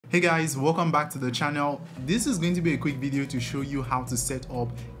Hey guys, welcome back to the channel. This is going to be a quick video to show you how to set up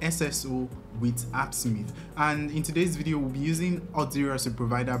SSO with Appsmith. And in today's video, we'll be using Auth0 as a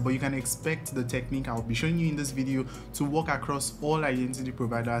provider, but you can expect the technique I'll be showing you in this video to work across all identity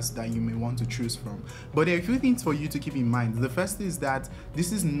providers that you may want to choose from. But there are a few things for you to keep in mind. The first is that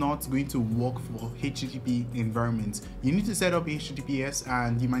this is not going to work for HTTP environments. You need to set up HTTPS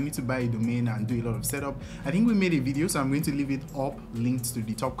and you might need to buy a domain and do a lot of setup. I think we made a video, so I'm going to leave it up, linked to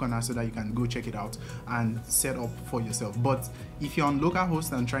the top corner, so that you can go check it out and set up for yourself. But if you're on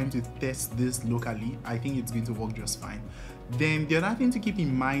localhost and trying to test this locally, I think it's going to work just fine. Then the other thing to keep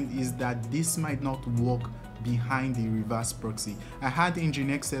in mind is that this might not work behind the reverse proxy. I had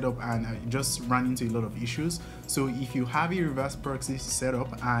Nginx set up and I just ran into a lot of issues. So if you have a reverse proxy set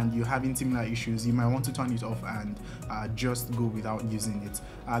up and you're having similar issues, you might want to turn it off and just go without using it.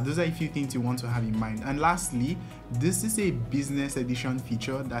 Those are a few things you want to have in mind. And lastly, this is a business edition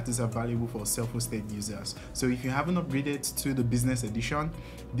feature that is available for self-hosted users. So if you haven't upgraded to the business edition,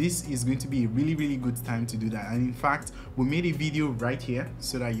 this is going to be a really good time to do that. And in fact, we made a video right here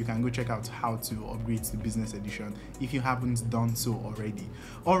so that you can go check out how to upgrade to business edition if you haven't done so already.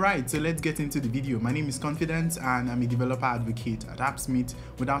 Alright, so let's get into the video. My name is Confident and I'm a developer advocate at Appsmith.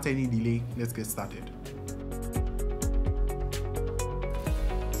 Without any delay, let's get started.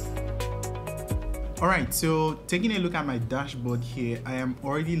 Alright, so taking a look at my dashboard here, I am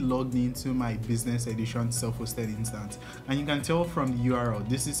already logged into my business edition self-hosted instance, and you can tell from the URL,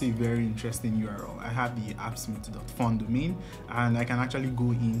 this is a very interesting URL. I have the appsmith.fun domain and I can actually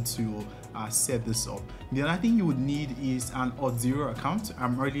go in to set this up. The other thing you would need is an Auth0 account.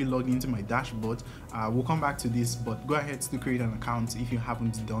 I'm already logged into my dashboard. We'll come back to this, but go ahead to create an account if you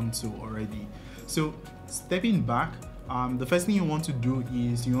haven't done so already. So stepping back, the first thing you want to do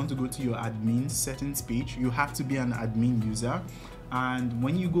is you want to go to your admin settings page. You have to be an admin user, and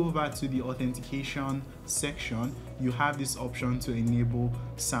when you go over to the authentication section, you have this option to enable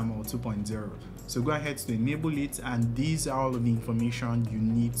SAML 2.0. So go ahead to enable it, and these are all of the information you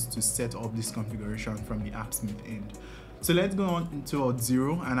need to set up this configuration from the Appsmith end. So let's go on to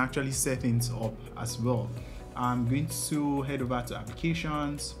Auth0 and actually set things up as well. I'm going to head over to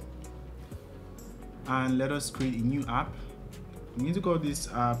applications and let us create a new app. I'm going to call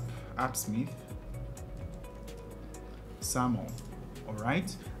this app Appsmith SAML.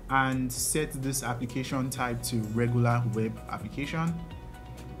 Alright, and set this application type to regular web application.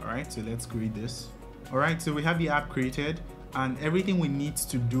 Alright, so let's create this. Alright, so we have the app created, and everything we need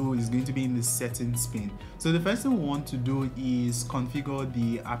to do is going to be in the settings pane. So the first thing we want to do is configure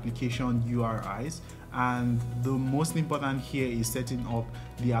the application URIs, and the most important here is setting up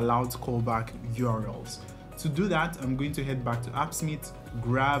the allowed callback URLs. To do that, I'm going to head back to Appsmith,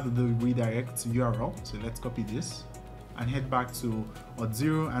 grab the redirect URL. So let's copy this and head back to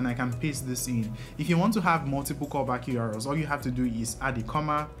Auth0, and I can paste this in. If you want to have multiple callback URLs, all you have to do is add a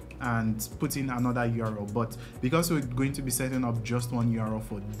comma and put in another URL, but because we're going to be setting up just one URL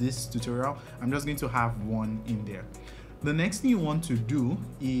for this tutorial, I'm just going to have one in there. The next thing you want to do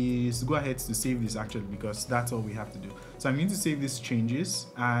is go ahead to save this, actually, because that's all we have to do. So I'm going to save these changes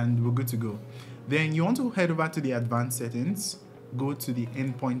and we're good to go. Then you want to head over to the advanced settings, go to the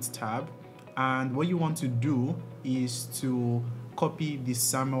endpoint tab, and what you want to do is to copy the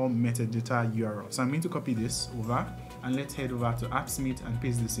SAML metadata URL. So I'm going to copy this over, and let's head over to Appsmith and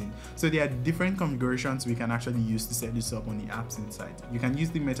paste this in. So there are different configurations we can actually use to set this up on the Appsmith site. You can use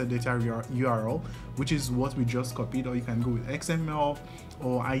the metadata URL, which is what we just copied, or you can go with XML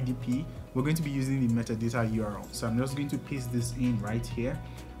or IDP. We're going to be using the metadata URL. So I'm just going to paste this in right here,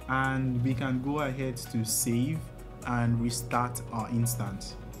 and we can go ahead to save and restart our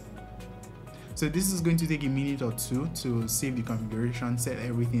instance. So this is going to take a minute or two to save the configuration, set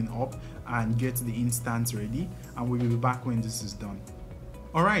everything up, and get the instance ready, and we'll be back when this is done.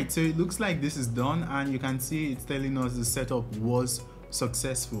 Alright, so it looks like this is done, and you can see it's telling us the setup was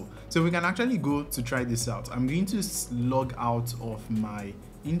successful. So we can actually go to try this out. I'm going to log out of my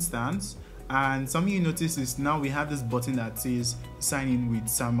instance, and something you notice is now we have this button that says sign in with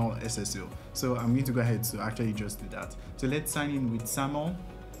SAML SSO. So I'm going to go ahead to actually just do that. So let's sign in with SAML.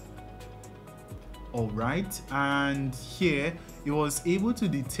 Alright, and here it was able to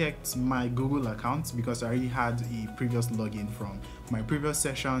detect my Google account because I already had a previous login from my previous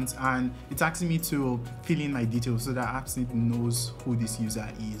sessions, and it's asking me to fill in my details so that Appsmith knows who this user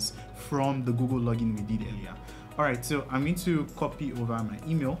is from the Google login we did earlier. Alright, so I'm going to copy over my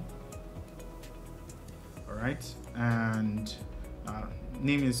email. Alright, and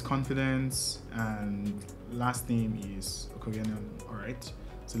name is Confidence and last name is Okoghenun. Alright,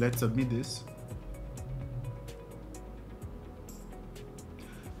 so let's submit this.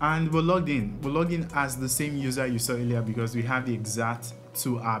 and we're logged in. We're logged in as the same user you saw earlier because we have the exact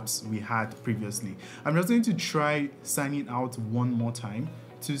two apps we had previously. I'm just going to try signing out one more time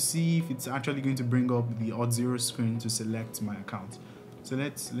to see if it's actually going to bring up the Auth0 screen to select my account. So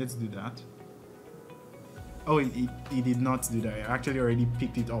let's do that. Oh, it did not do that. I actually already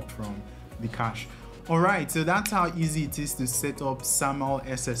picked it up from the cache. Alright, so that's how easy it is to set up SAML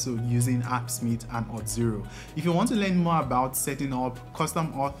SSO using Appsmith and Auth0. If you want to learn more about setting up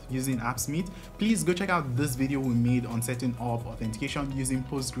custom auth using Appsmith, please go check out this video we made on setting up authentication using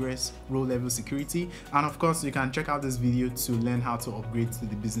Postgres row level security. And of course, you can check out this video to learn how to upgrade to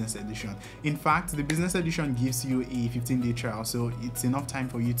the business edition. In fact, the business edition gives you a 15-day trial, so it's enough time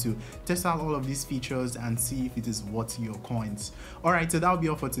for you to test out all of these features and see if it is worth your coins. Alright, so that'll be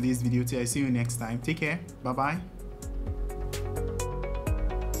all for today's video. Till I see you next time. Take care. Bye bye.